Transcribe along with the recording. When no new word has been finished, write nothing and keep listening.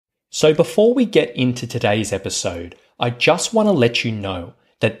So before we get into today's episode, I just want to let you know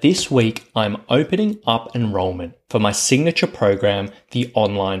that this week I'm opening up enrollment for my signature program, the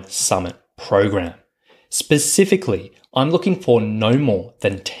Online Summit Program. Specifically, I'm looking for no more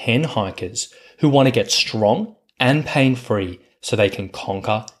than 10 hikers who want to get strong and pain-free so they can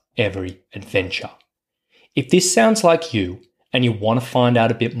conquer every adventure. If this sounds like you and you want to find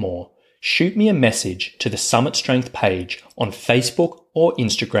out a bit more, shoot me a message to the Summit Strength page on Facebook or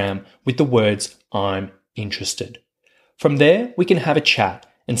Instagram with the words, "I'm interested." From there, we can have a chat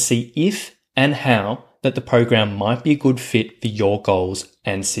and see if and how that the program might be a good fit for your goals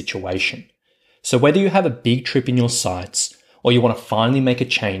and situation. So whether you have a big trip in your sights, or you want to finally make a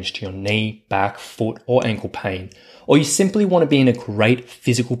change to your knee, back, foot, or ankle pain, or you simply want to be in a great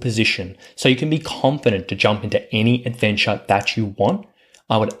physical position so you can be confident to jump into any adventure that you want,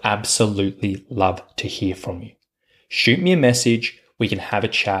 I would absolutely love to hear from you. Shoot me a message, we can have a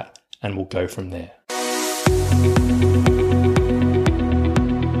chat, and we'll go from there.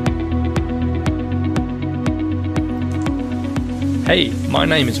 Hey, my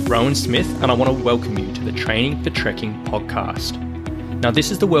name is Rowan Smith, and I want to welcome you to the Training for Trekking podcast. Now,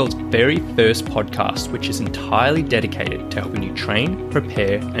 this is the world's very first podcast which is entirely dedicated to helping you train,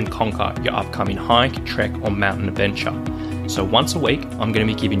 prepare, and conquer your upcoming hike, trek, or mountain adventure. So once a week, I'm going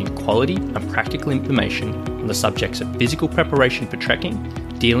to be giving you quality and practical information on the subjects of physical preparation for trekking,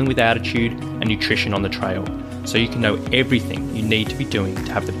 dealing with altitude, and nutrition on the trail, so you can know everything you need to be doing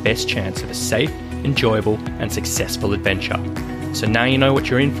to have the best chance of a safe, enjoyable, and successful adventure. So now you know what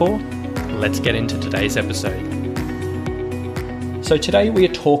you're in for. Let's get into today's episode. So today we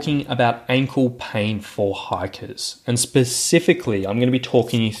are talking about ankle pain for hikers. And specifically, I'm going to be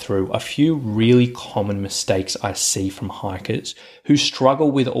talking you through a few really common mistakes I see from hikers who struggle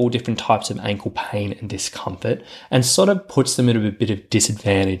with all different types of ankle pain and discomfort, and sort of puts them at a bit of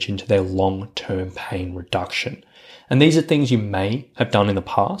disadvantage into their long-term pain reduction. And these are things you may have done in the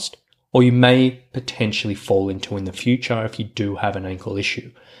past, or you may potentially fall into in the future if you do have an ankle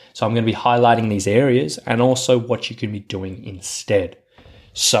issue. So I'm going to be highlighting these areas and also what you can be doing instead.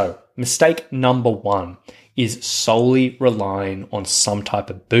 So mistake number one is solely relying on some type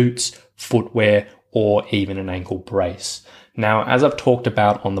of boots, footwear, or even an ankle brace. Now, as I've talked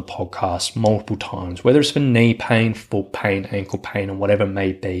about on the podcast multiple times, whether it's for knee pain, foot pain, ankle pain, or whatever it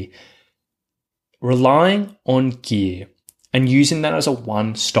may be, relying on gear and using that as a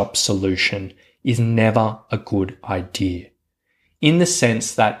one-stop solution is never a good idea. In the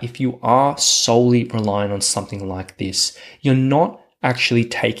sense that if you are solely relying on something like this, you're not actually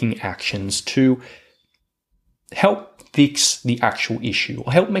taking actions to help fix the actual issue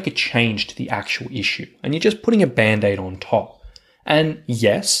or help make a change to the actual issue. And you're just putting a band-aid on top. And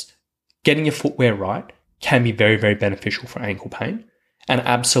yes, getting your footwear right can be very, very beneficial for ankle pain. And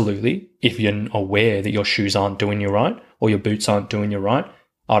absolutely, if you're aware that your shoes aren't doing you right or your boots aren't doing you right,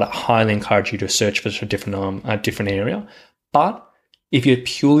 I would highly encourage you to search for a different area. But if you're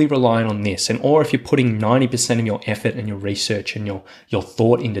purely relying on this, or if you're putting 90% of your effort and your research and your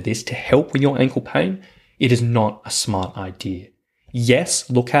thought into this to help with your ankle pain, it is not a smart idea. Yes,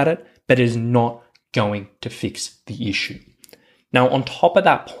 look at it, but it is not going to fix the issue. Now, on top of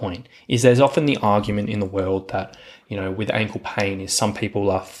that point is there's often the argument in the world that, with ankle pain is some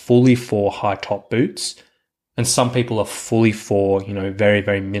people are fully for high top boots and some people are fully for, very,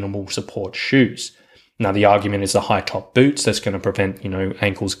 very minimal support shoes. Now, the argument is the high top boots that's going to prevent,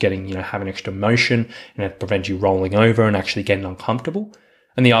 ankles getting, having extra motion and it prevent you rolling over and actually getting uncomfortable.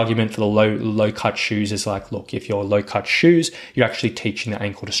 And the argument for the low cut shoes is like, look, if you're low cut shoes, you're actually teaching the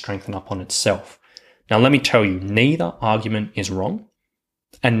ankle to strengthen up on itself. Now, let me tell you, neither argument is wrong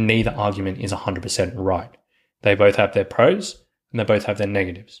and neither argument is 100% right. They both have their pros and they both have their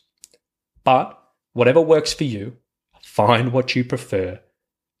negatives. But whatever works for you, find what you prefer,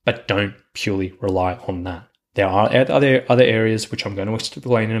 but don't purely rely on that. There are other areas which I'm going to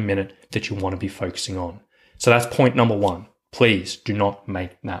explain in a minute that you want to be focusing on. So that's point number one. Please do not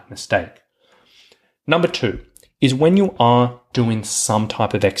make that mistake. Number two is when you are doing some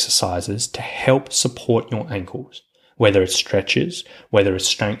type of exercises to help support your ankles, whether it's stretches, whether it's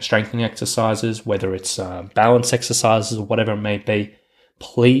strengthening exercises, whether it's balance exercises or whatever it may be,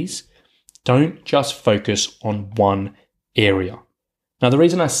 please don't just focus on one area. Now, the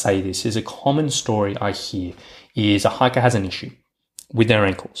reason I say this is a common story I hear is a hiker has an issue with their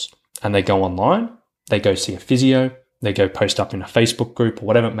ankles and they go online, they go see a physio, they go post up in a Facebook group or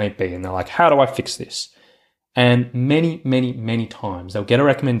whatever it may be, and they're like, how do I fix this? And many, many, many times they'll get a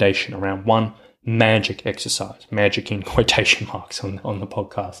recommendation around one magic exercise, magic in quotation marks on the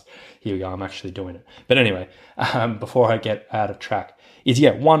podcast. Here we go, I'm actually doing it. But anyway, before I get out of track, is,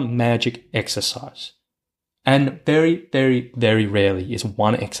 one magic exercise. And very, very, very rarely is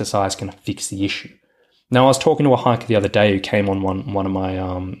one exercise going to fix the issue. Now, I was talking to a hiker the other day who came on one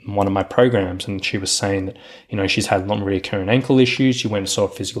of my programs, and she was saying that, she's had long recurring ankle issues. She went and saw a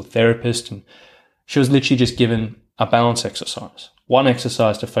physical therapist, and she was literally just given a balance exercise, one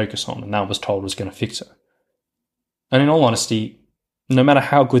exercise to focus on, and that was told was going to fix her. And in all honesty, no matter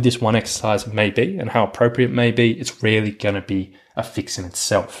how good this one exercise may be and how appropriate it may be, it's rarely going to be a fix in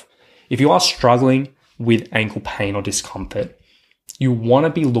itself. If you are struggling with ankle pain or discomfort, you want to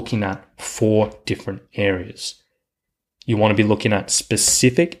be looking at 4 different areas. You want to be looking at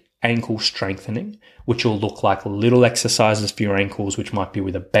specific ankle strengthening, which will look like little exercises for your ankles, which might be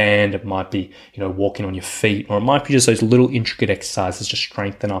with a band, it might be, walking on your feet, or it might be just those little intricate exercises to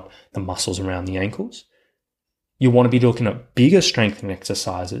strengthen up the muscles around the ankles. You want to be looking at bigger strengthening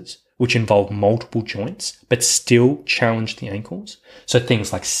exercises, which involve multiple joints, but still challenge the ankles. So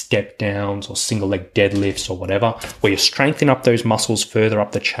things like step downs or single leg deadlifts or whatever, where you're strengthening up those muscles further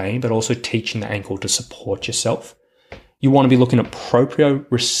up the chain, but also teaching the ankle to support yourself. You want to be looking at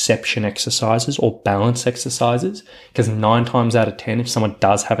proprioception exercises or balance exercises, because 9 times out of 10, if someone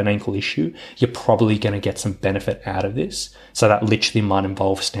does have an ankle issue, you're probably going to get some benefit out of this. So that literally might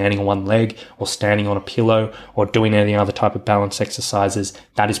involve standing on one leg or standing on a pillow or doing any other type of balance exercises.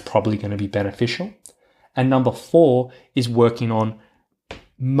 That is probably going to be beneficial. And number 4 is working on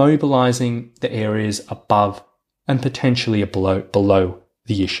mobilizing the areas above and potentially below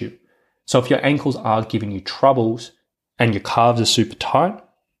the issue. So if your ankles are giving you troubles, and your calves are super tight,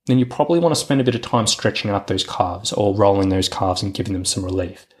 then you probably want to spend a bit of time stretching out those calves or rolling those calves and giving them some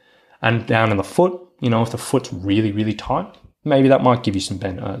relief. And down in the foot, if the foot's really, really tight, maybe that might give you some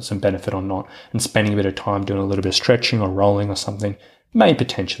benefit or not. And spending a bit of time doing a little bit of stretching or rolling or something may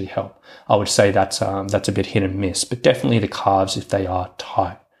potentially help. I would say that's a bit hit and miss, but definitely the calves if they are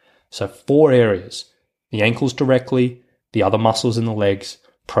tight. So 4 areas: the ankles directly, the other muscles in the legs,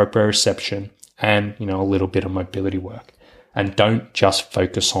 proprioception, and, a little bit of mobility work. And don't just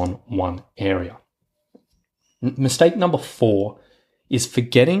focus on one area. Mistake number 4 is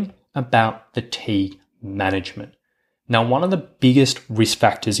forgetting about fatigue management. Now, one of the biggest risk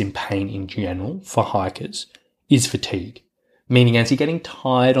factors in pain in general for hikers is fatigue. Meaning as you're getting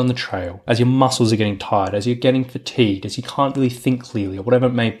tired on the trail, as your muscles are getting tired, as you're getting fatigued, as you can't really think clearly or whatever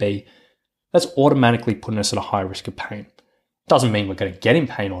it may be, that's automatically putting us at a high risk of pain. Doesn't mean we're going to get in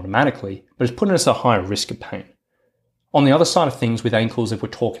pain automatically, but it's putting us at a higher risk of pain. On the other side of things with ankles, if we're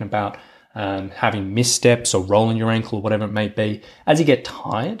talking about having missteps or rolling your ankle or whatever it may be, as you get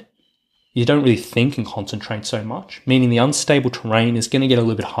tired, you don't really think and concentrate so much, meaning the unstable terrain is going to get a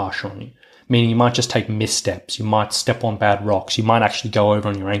little bit harsher on you, meaning you might just take missteps, you might step on bad rocks, you might actually go over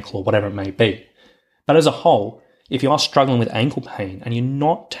on your ankle or whatever it may be. But as a whole, if you are struggling with ankle pain and you're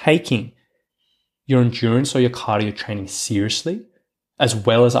not taking your endurance or your cardio training seriously, as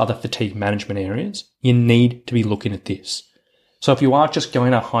well as other fatigue management areas, you need to be looking at this. So if you are just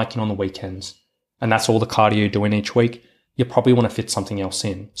going out hiking on the weekends and that's all the cardio you're doing each week, you probably want to fit something else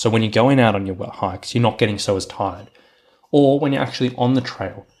in. So when you're going out on your hikes, you're not getting so as tired. Or when you're actually on the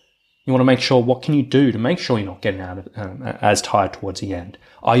trail, you want to make sure what can you do to make sure you're not getting out as tired towards the end.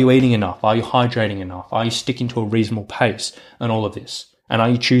 Are you eating enough? Are you hydrating enough? Are you sticking to a reasonable pace and all of this? And are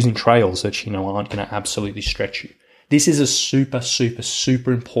you choosing trails that, aren't going to absolutely stretch you? This is a super, super,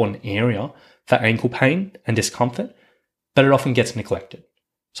 super important area for ankle pain and discomfort, but it often gets neglected.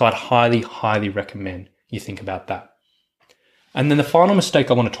 So I'd highly, highly recommend you think about that. And then the final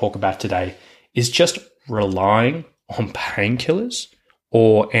mistake I want to talk about today is just relying on painkillers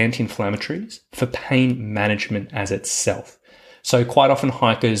or anti-inflammatories for pain management as itself. So quite often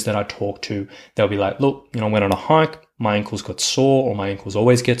hikers that I talk to, they'll be like, look, I went on a hike, my ankles got sore, or my ankles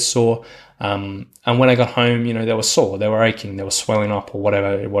always get sore. And when I got home, they were sore, they were aching, they were swelling up or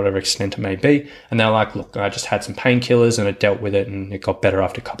whatever extent it may be. And they're like, look, I just had some painkillers and I dealt with it and it got better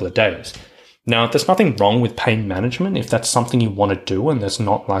after a couple of days. Now, there's nothing wrong with pain management. If that's something you want to do and there's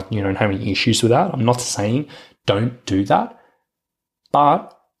not you don't have any issues with that, I'm not saying don't do that.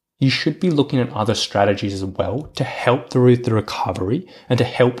 But you should be looking at other strategies as well to help with the recovery and to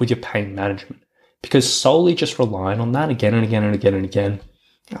help with your pain management. Because solely just relying on that again and again and again and again,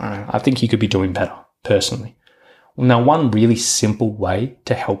 I think you could be doing better, personally. Now, one really simple way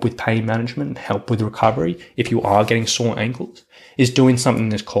to help with pain management and help with recovery, if you are getting sore ankles, is doing something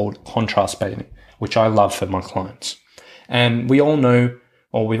that's called contrast bathing, which I love for my clients. And we all know,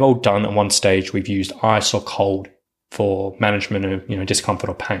 or we've all done at one stage, we've used ice or cold for management of, discomfort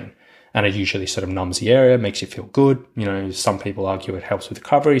or pain. And it usually sort of numbs the area, makes you feel good. Some people argue it helps with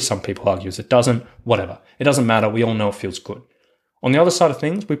recovery. Some people argue it doesn't, whatever. It doesn't matter. We all know it feels good. On the other side of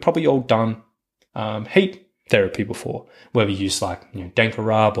things, we've probably all done heat therapy before, where we use Denka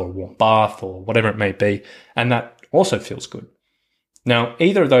rub or a warm bath or whatever it may be, and that also feels good. Now,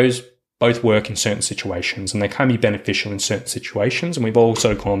 either of those both work in certain situations, and they can be beneficial in certain situations, and we've all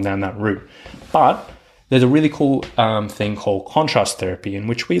sort of gone down that route. But there's a really cool thing called contrast therapy, in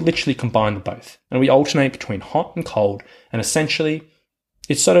which we literally combine the both, and we alternate between hot and cold, and essentially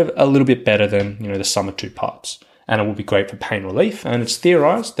it's sort of a little bit better than the sum of two parts. And it will be great for pain relief. And it's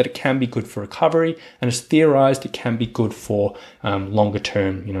theorized that it can be good for recovery. And it's theorized it can be good for longer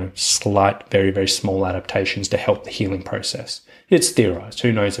term, slight, very, very small adaptations to help the healing process. It's theorized.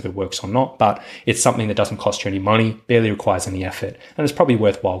 Who knows if it works or not, but it's something that doesn't cost you any money, barely requires any effort, and it's probably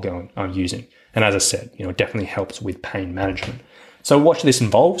worthwhile using. And as I said, it definitely helps with pain management. So what this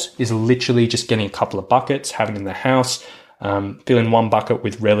involves is literally just getting a couple of buckets, having it in the house, filling one bucket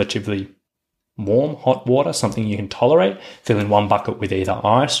with relatively warm, hot water, something you can tolerate. Fill in one bucket with either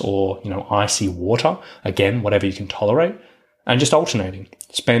ice or, icy water. Again, whatever you can tolerate. And just alternating.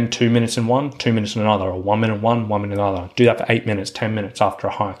 Spend 2 minutes in one, 2 minutes in another, or 1 minute one, 1 minute another. Do that for 8 minutes, 10 minutes after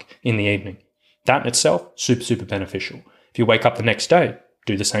a hike in the evening. That in itself, super, super beneficial. If you wake up the next day,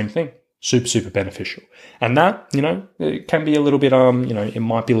 do the same thing. Super, super beneficial. And that, it can be a little bit, it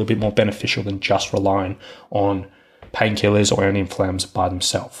might be a little bit more beneficial than just relying on painkillers or anti-inflammatories by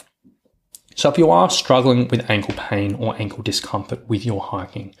themselves. So if you are struggling with ankle pain or ankle discomfort with your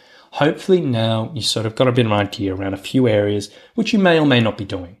hiking, hopefully now you sort of got a bit of an idea around a few areas which you may or may not be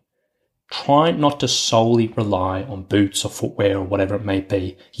doing. Try not to solely rely on boots or footwear or whatever it may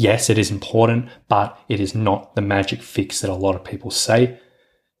be. Yes, it is important, but it is not the magic fix that a lot of people say.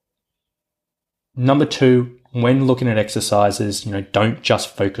 Number 2, when looking at exercises, don't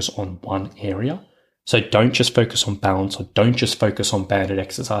just focus on one area. So don't just focus on balance, or don't just focus on banded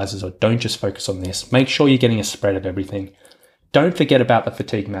exercises, or don't just focus on this. Make sure you're getting a spread of everything. Don't forget about the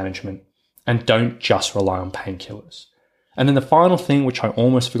fatigue management, and don't just rely on painkillers. And then the final thing, which I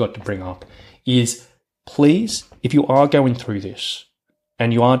almost forgot to bring up, is please, if you are going through this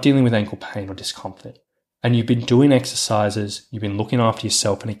and you are dealing with ankle pain or discomfort, and you've been doing exercises, you've been looking after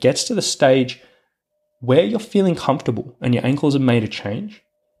yourself, and it gets to the stage where you're feeling comfortable and your ankles have made a change,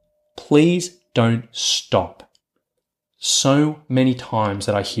 please don't stop. So many times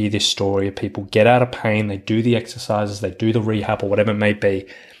that I hear this story of people get out of pain, they do the exercises, they do the rehab or whatever it may be,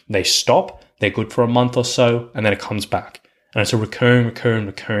 they stop, they're good for a month or so, and then it comes back. And it's a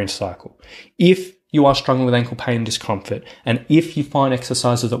recurring cycle. If you are struggling with ankle pain and discomfort, and if you find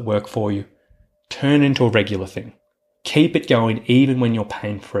exercises that work for you, turn into a regular thing. Keep it going even when you're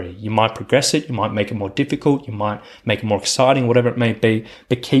pain-free. You might progress it, you might make it more difficult, you might make it more exciting, whatever it may be,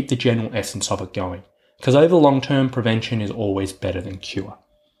 but keep the general essence of it going. Because over the long term, prevention is always better than cure.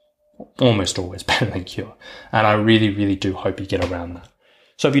 Almost always better than cure. And I really, really do hope you get around that.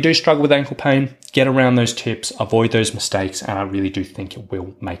 So if you do struggle with ankle pain, get around those tips, avoid those mistakes, and I really do think it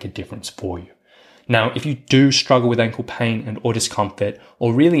will make a difference for you. Now, if you do struggle with ankle pain and or discomfort,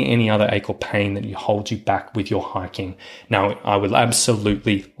 or really any other ankle pain that holds you back with your hiking, now I would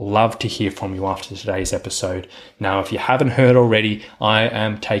absolutely love to hear from you after today's episode. Now, if you haven't heard already, I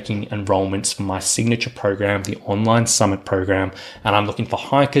am taking enrollments for my signature program, the online summit program, and I'm looking for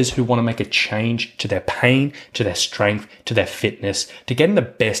hikers who want to make a change to their pain, to their strength, to their fitness, to get in the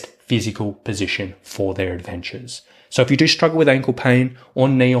best physical position for their adventures. So if you do struggle with ankle pain or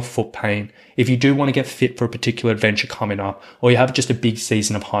knee or foot pain, if you do want to get fit for a particular adventure coming up, or you have just a big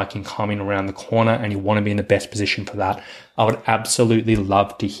season of hiking coming around the corner and you want to be in the best position for that, I would absolutely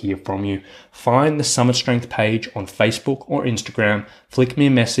love to hear from you. Find the Summit Strength page on Facebook or Instagram, flick me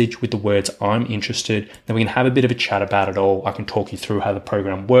a message with the words "I'm interested," then we can have a bit of a chat about it all. I can talk you through how the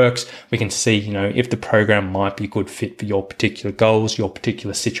program works. We can see, if the program might be a good fit for your particular goals, your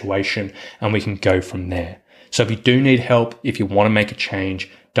particular situation, and we can go from there. So if you do need help, if you want to make a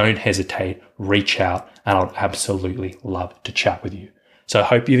change, don't hesitate, reach out, and I'd absolutely love to chat with you. So I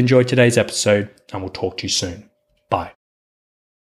hope you've enjoyed today's episode, and we'll talk to you soon. Bye.